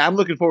 Yeah, I'm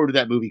looking forward to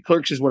that movie.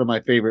 Clerks is one of my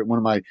favorite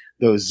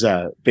movies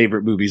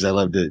I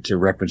love to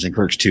reference, and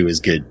Clerks 2 is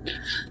good.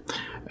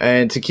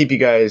 And to keep you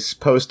guys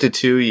posted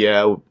too,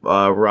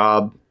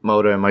 Rob,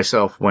 Moda, and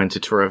myself went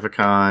to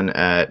Terrificon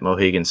at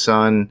Mohegan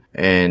Sun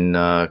in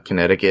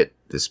Connecticut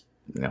this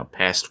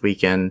past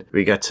weekend.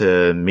 We got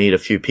to meet a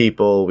few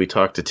people. We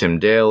talked to Tim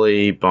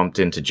Daly, bumped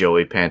into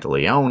Joey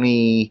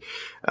Pantaleone.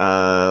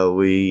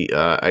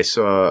 I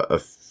saw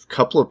a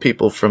couple of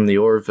people from the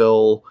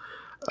Orville.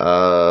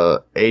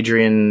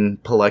 Adrian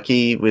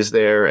Pilecki was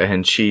there,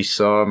 and she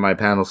saw my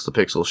Panels to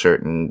Pixel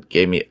shirt and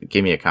gave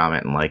me a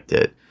comment and liked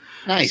it.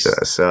 Nice.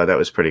 So that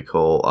was pretty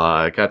cool.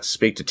 I got to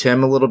speak to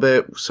Tim a little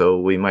bit, so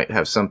we might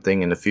have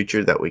something in the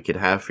future that we could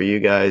have for you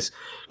guys.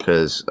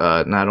 Because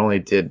not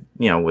only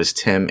was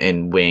Tim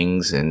in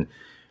Wings and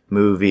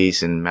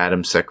movies and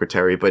Madam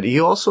Secretary, but he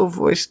also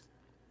voiced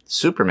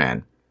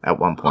Superman at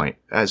one point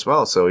as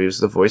well. So he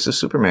was the voice of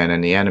Superman in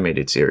the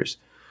animated series.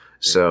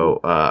 So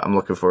I'm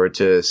looking forward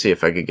to see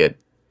if I could get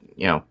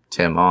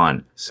Tim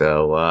on.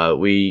 So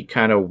we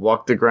kind of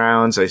walked the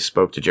grounds. I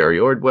spoke to Jerry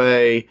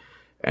Ordway.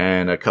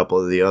 and a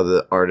couple of the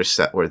other artists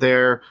that were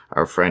there,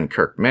 our friend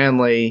Kirk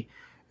Manley,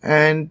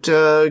 and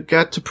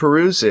got to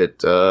peruse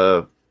it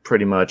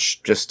pretty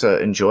much just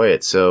to enjoy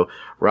it. So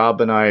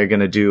Rob and I are going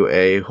to do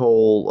a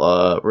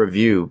whole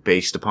review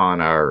based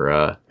upon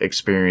our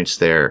experience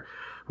there.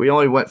 We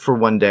only went for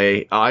one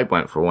day. I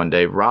went for one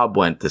day. Rob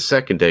went the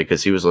second day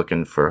because he was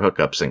looking for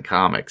hookups in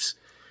comics.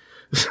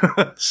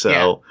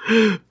 So,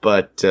 yeah.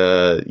 But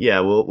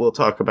we'll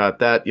talk about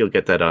that. You'll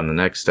get that on the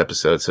next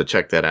episode. So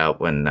check that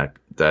out when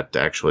that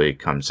actually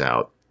comes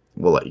out.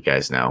 We'll let you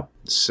guys know.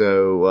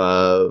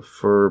 So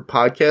for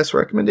podcast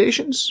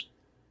recommendations,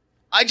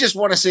 I just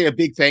want to say a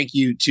big thank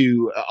you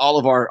to all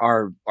of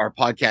our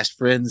podcast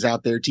friends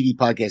out there, TV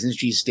podcast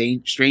industry,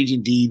 Strange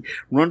Indeed,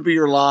 Run for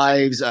Your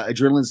Lives,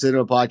 Adrenaline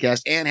Cinema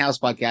Podcast, and House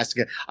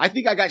Podcastica. I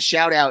think I got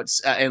shout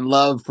outs and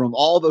love from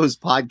all those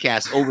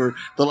podcasts over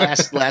the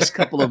last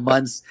couple of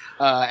months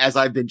as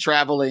I've been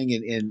traveling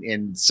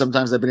and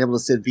sometimes I've been able to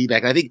send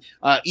feedback. I think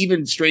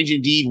even Strange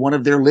Indeed, one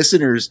of their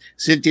listeners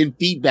sent in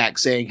feedback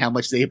saying how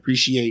much they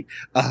appreciate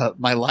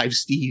my live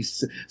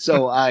Steves.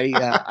 So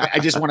I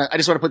just want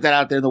to put that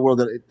out there in the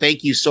world.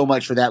 Thank you so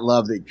much for that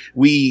love that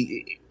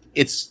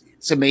it's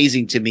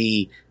amazing to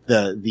me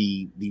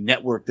the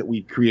network that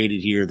we've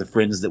created here, the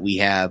friends that we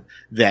have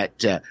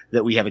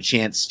that we have a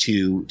chance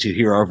to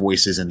hear our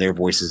voices and their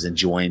voices and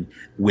join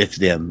with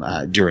them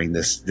during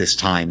this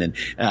time. And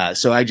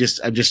so I just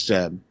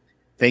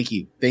thank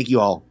you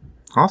all.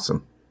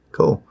 Awesome.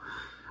 Cool.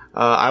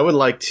 I would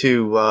like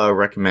to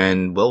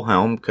recommend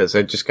Wilhelm because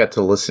I just got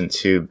to listen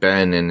to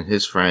Ben and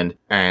his friend,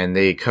 and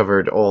they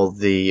covered all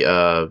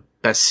the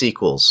best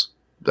sequels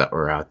that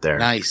were out there.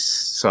 Nice.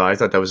 So I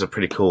thought that was a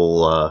pretty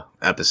cool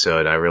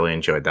episode. I really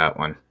enjoyed that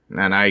one.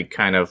 And I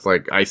kind of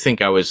I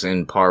think I was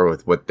in par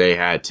with what they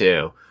had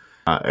too.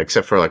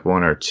 Except for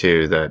one or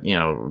two that,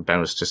 Ben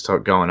was just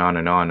going on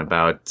and on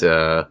about,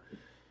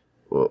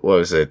 what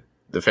was it?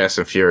 The Fast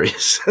and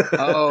Furious.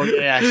 Oh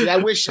yeah. See, I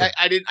wish I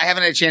haven't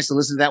had a chance to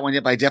listen to that one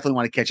yet, but I definitely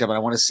want to catch up. And I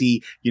want to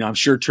see, I'm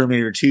sure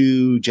Terminator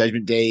 2,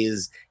 Judgment Day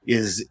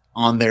is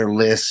on their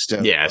list.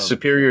 Of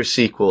superior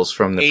sequels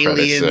from the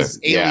Aliens. predecessor.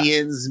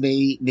 Aliens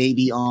may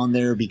be on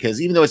there because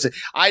even though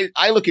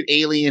I look at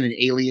Alien and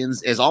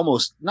Aliens as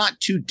almost not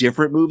two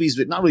different movies,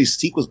 but not really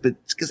sequels, but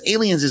because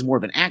Aliens is more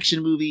of an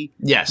action movie,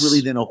 yes,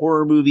 really than a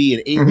horror movie,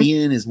 and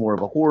Alien is more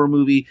of a horror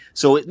movie.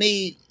 So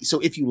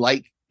if you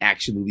like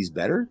action movies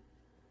better,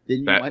 then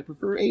you might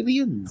prefer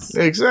Aliens.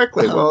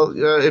 Exactly. Well,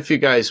 if you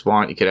guys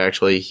want, you could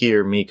actually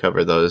hear me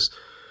cover those.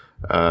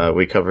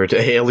 We covered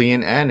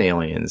Alien and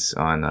Aliens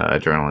on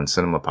Adrenaline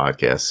Cinema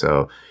Podcast,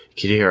 so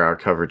you could hear our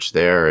coverage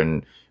there.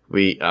 And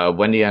we,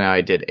 Wendy and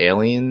I did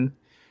Alien,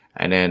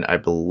 and then I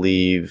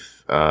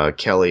believe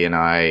Kelly and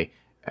I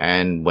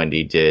and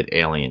Wendy did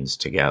Aliens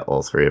together,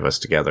 all three of us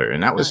together,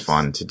 and that was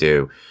fun to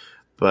do.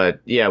 But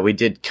yeah, we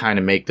did kind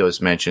of make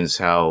those mentions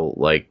how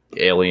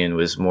Alien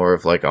was more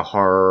of a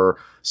horror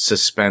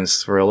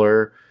suspense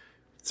thriller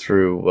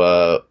through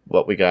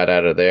what we got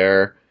out of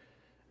there.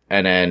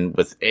 And then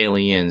with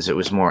Aliens, it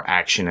was more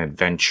action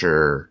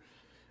adventure,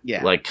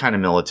 kind of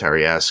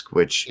military-esque,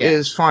 which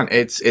is fun.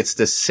 It's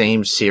the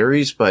same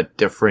series, but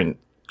different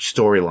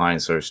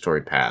storylines or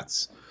story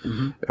paths.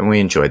 Mm-hmm. And we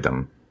enjoyed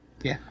them.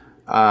 Yeah.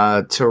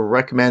 To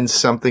recommend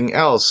something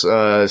else,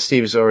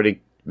 Steve's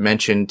already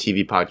mentioned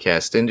TV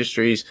Podcast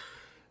Industries.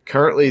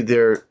 Currently,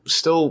 they're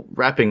still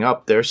wrapping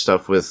up their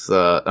stuff with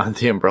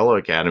the Umbrella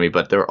Academy,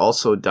 but they're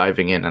also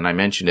diving in, and I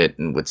mentioned it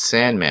with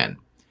Sandman.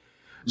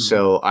 Mm-hmm.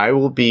 So I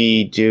will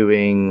be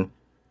doing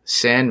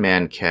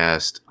Sandman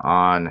Cast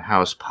on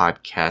House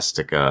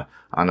Podcastica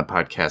on the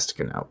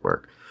Podcastica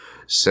Network.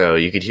 So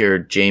you could hear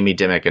Jamie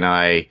Dimmick and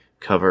I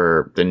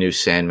cover the new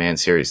Sandman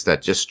series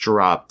that just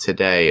dropped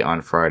today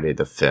on Friday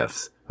the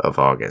 5th of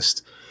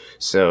August.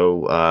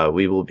 So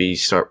we will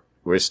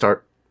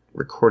start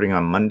recording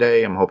on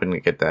Monday. I'm hoping to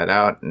get that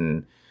out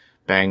and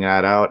bang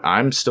that out.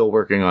 I'm still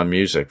working on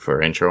music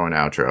for intro and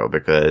outro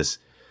because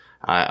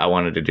I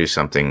wanted to do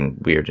something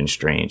weird and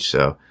strange.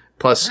 So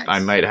plus I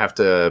might have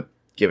to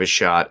give a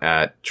shot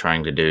at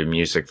trying to do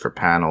music for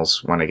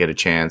panels when I get a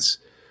chance,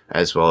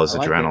 as well as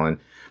Adrenaline,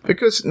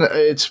 because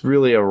it's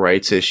really a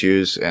rights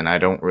issues and I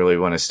don't really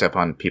want to step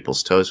on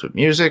people's toes with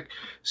music.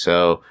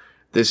 So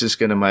this is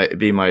going to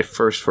be my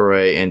first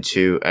foray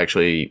into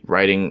actually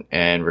writing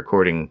and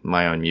recording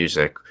my own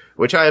music,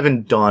 which I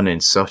haven't done in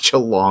such a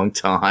long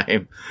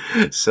time.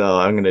 So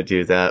I'm going to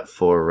do that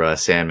for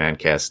Sandman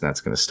Cast, and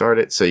that's going to start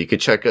it. So you can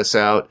check us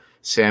out,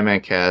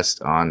 Sandman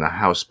Cast, on the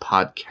House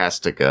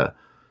Podcastica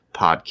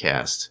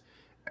podcast,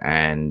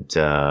 and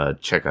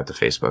check out the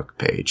Facebook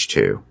page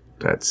too.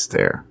 That's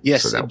there.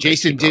 Yes, so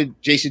Jason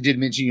did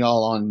mention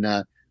y'all on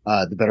the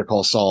Better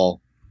Call Saul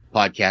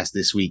podcast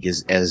this week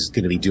is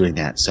going to be doing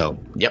that. So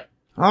yep.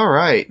 All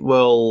right.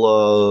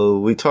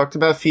 Well, we talked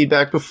about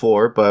feedback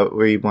before, but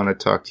we want to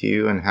talk to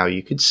you and how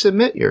you could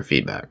submit your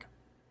feedback.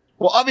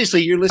 Well,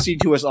 obviously, you're listening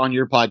to us on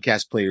your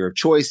podcast player of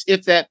choice.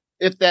 If that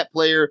if that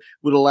player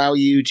would allow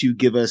you to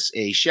give us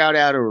a shout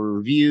out or a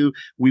review,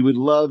 we would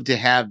love to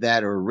have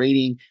that, or a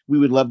rating. We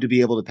would love to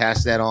be able to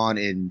pass that on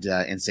and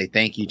say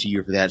thank you to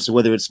you for that. So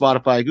whether it's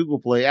Spotify, Google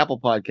Play, Apple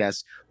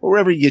Podcasts, or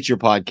wherever you get your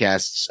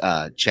podcasts,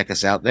 check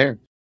us out there.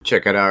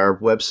 Check out our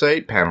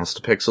website,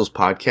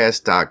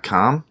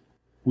 panels2pixelspodcast.com.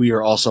 We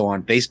are also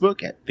on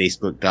Facebook at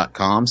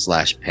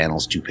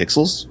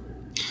facebook.com/panels2pixels.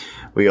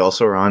 We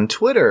also are on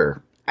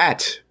Twitter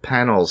at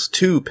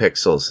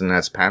panels2pixels, and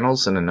that's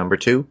panels and the number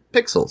 2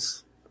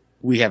 pixels.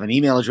 We have an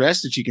email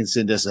address that you can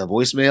send us a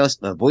voice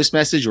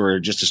message,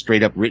 or just a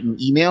straight up written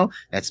email.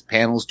 That's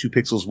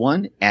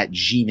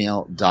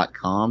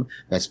panels2pixels1@gmail.com.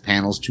 That's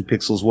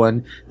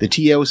panels2pixels1. The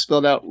TO is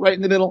spelled out right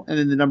in the middle, and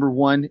then the number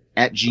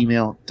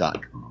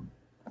 1@gmail.com.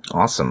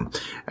 Awesome.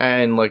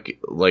 And like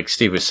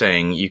Steve was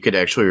saying, you could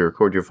actually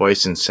record your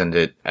voice and send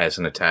it as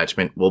an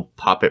attachment. We'll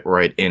pop it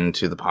right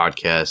into the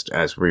podcast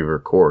as we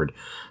record.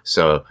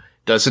 So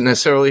doesn't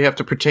necessarily have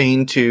to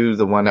pertain to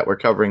the one that we're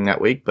covering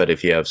that week, but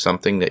if you have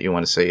something that you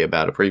want to say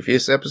about a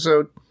previous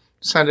episode,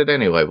 send it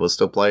anyway. We'll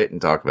still play it and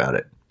talk about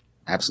it.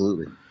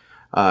 Absolutely.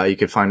 You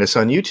can find us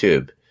on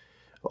YouTube.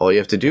 All you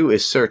have to do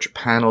is search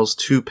Panels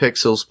 2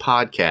 Pixels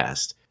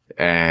Podcast,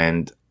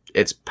 and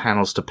it's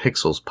Panels to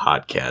Pixels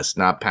Podcast,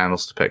 not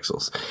Panels to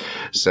Pixels.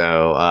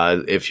 So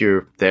if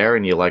you're there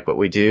and you like what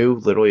we do,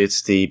 literally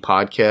it's the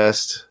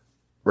podcast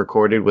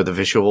recorded with a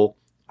visual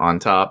on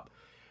top.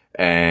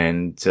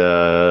 And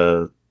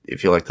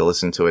if you like to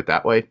listen to it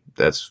that way,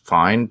 that's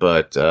fine.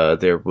 But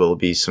there will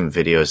be some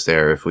videos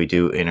there if we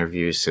do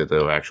interviews, so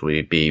there'll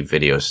actually be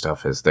video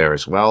stuff is there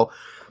as well.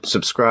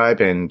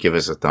 Subscribe and give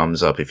us a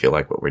thumbs up if you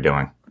like what we're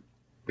doing.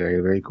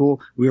 Very, very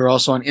cool. We are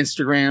also on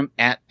Instagram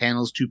at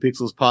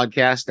Panels2Pixels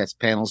Podcast. That's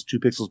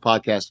Panels2Pixels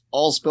Podcast,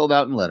 all spelled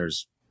out in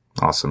letters.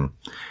 Awesome.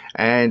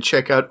 And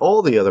check out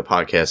all the other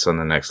podcasts on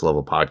the Next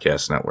Level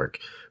Podcast Network.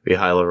 We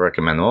highly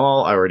recommend them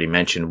all. I already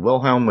mentioned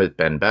Wilhelm with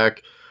Ben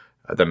Beck,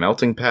 The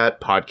Melting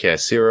Pat,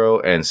 Podcast Zero,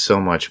 and so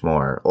much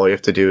more. All you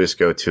have to do is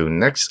go to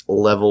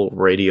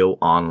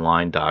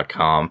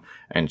nextlevelradioonline.com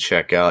and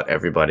check out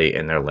everybody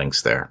and their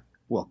links there.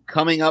 Well,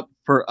 coming up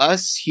for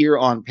us here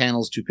on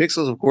Panels 2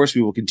 Pixels, of course,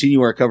 we will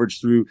continue our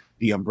coverage through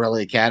the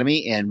Umbrella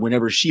Academy. And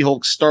whenever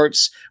She-Hulk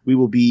starts, we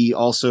will be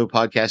also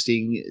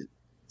podcasting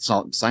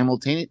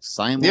simultaneous.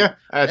 Yeah.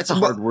 That's a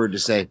hard word to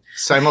say.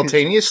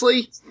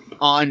 Simultaneously?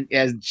 On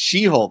as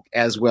She-Hulk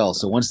as well.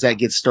 So once that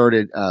gets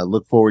started,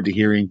 look forward to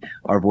hearing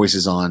our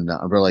voices on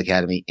Umbrella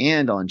Academy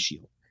and on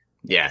She-Hulk.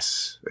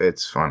 Yes,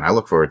 it's fun. I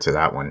look forward to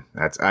that one.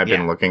 I've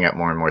been looking at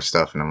more and more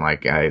stuff, and I'm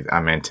like,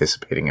 I'm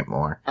anticipating it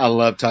more. I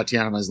love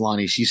Tatiana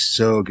Maslany. She's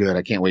so good.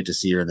 I can't wait to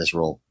see her in this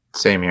role.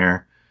 Same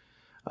here.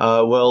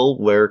 Well,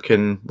 where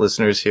can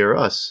listeners hear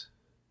us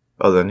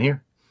other than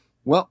here?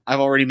 Well, I've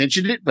already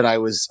mentioned it, but I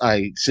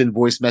send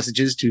voice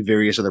messages to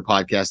various other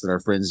podcasts that our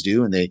friends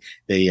do, and they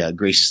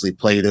graciously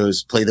play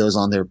those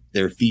on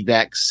their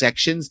feedback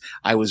sections.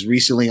 I was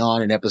recently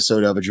on an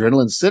episode of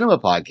Adrenaline Cinema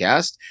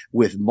Podcast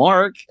with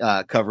Mark,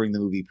 covering the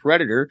movie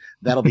Predator.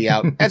 That'll be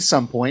out at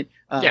some point.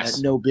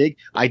 Yes. No big.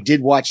 I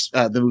did watch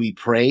the movie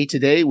Prey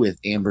today with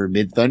Amber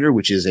Midthunder,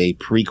 which is a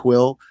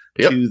prequel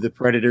to the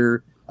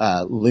Predator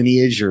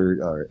lineage,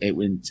 or it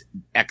was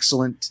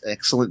excellent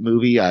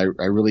movie. I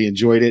really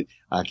enjoyed it.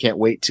 I can't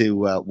wait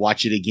to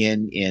watch it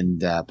again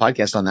and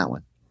podcast on that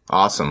one.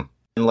 Awesome.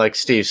 And like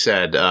Steve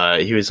said,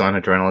 he was on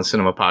Adrenaline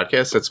Cinema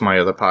Podcast. That's my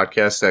other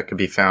podcast that can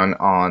be found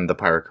on the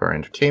Pirate Core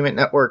Entertainment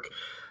Network.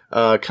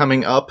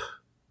 Coming up,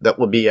 that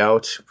will be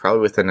out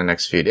probably within the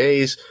next few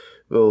days,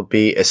 will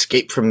be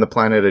Escape from the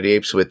Planet of the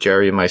Apes with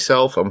Jerry and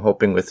myself. I'm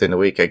hoping within a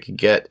week I could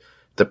get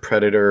the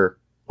Predator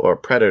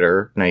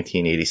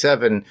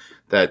 1987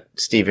 that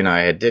Steve and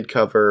I did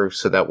cover,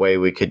 so that way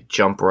we could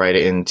jump right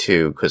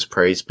into, because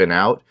Prey's been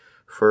out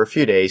for a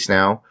few days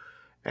now.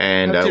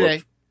 And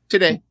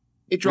today.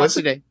 It dropped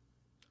today.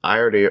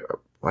 I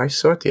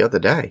saw it the other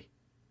day.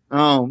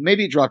 Oh,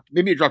 maybe it dropped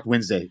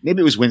Wednesday.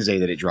 Maybe it was Wednesday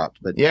that it dropped,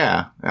 but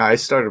yeah, I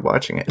started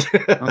watching it.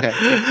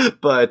 Okay.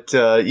 But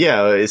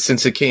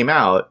since it came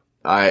out,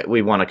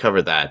 we want to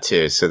cover that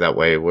too, so that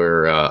way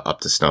we're up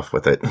to snuff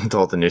with it, with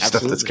all the new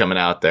stuff that's coming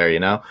out there, you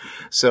know?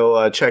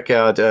 So check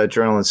out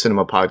Adrenaline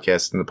Cinema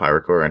Podcast and the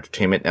Pirate Core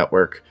Entertainment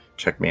Network.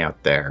 Check me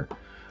out there.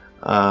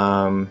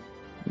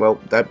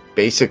 Well, that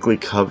basically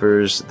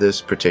covers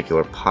this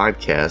particular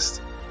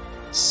podcast.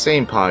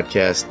 Same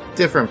podcast,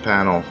 different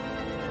panel,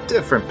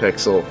 different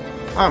pixel.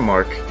 I'm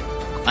Mark.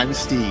 I'm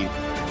Steve.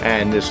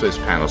 And this was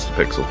Panels to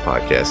Pixels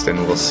Podcast, and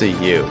we'll see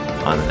you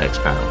on the next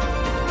panel.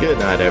 Good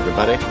night,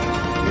 everybody.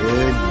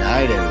 Good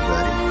night,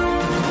 everybody.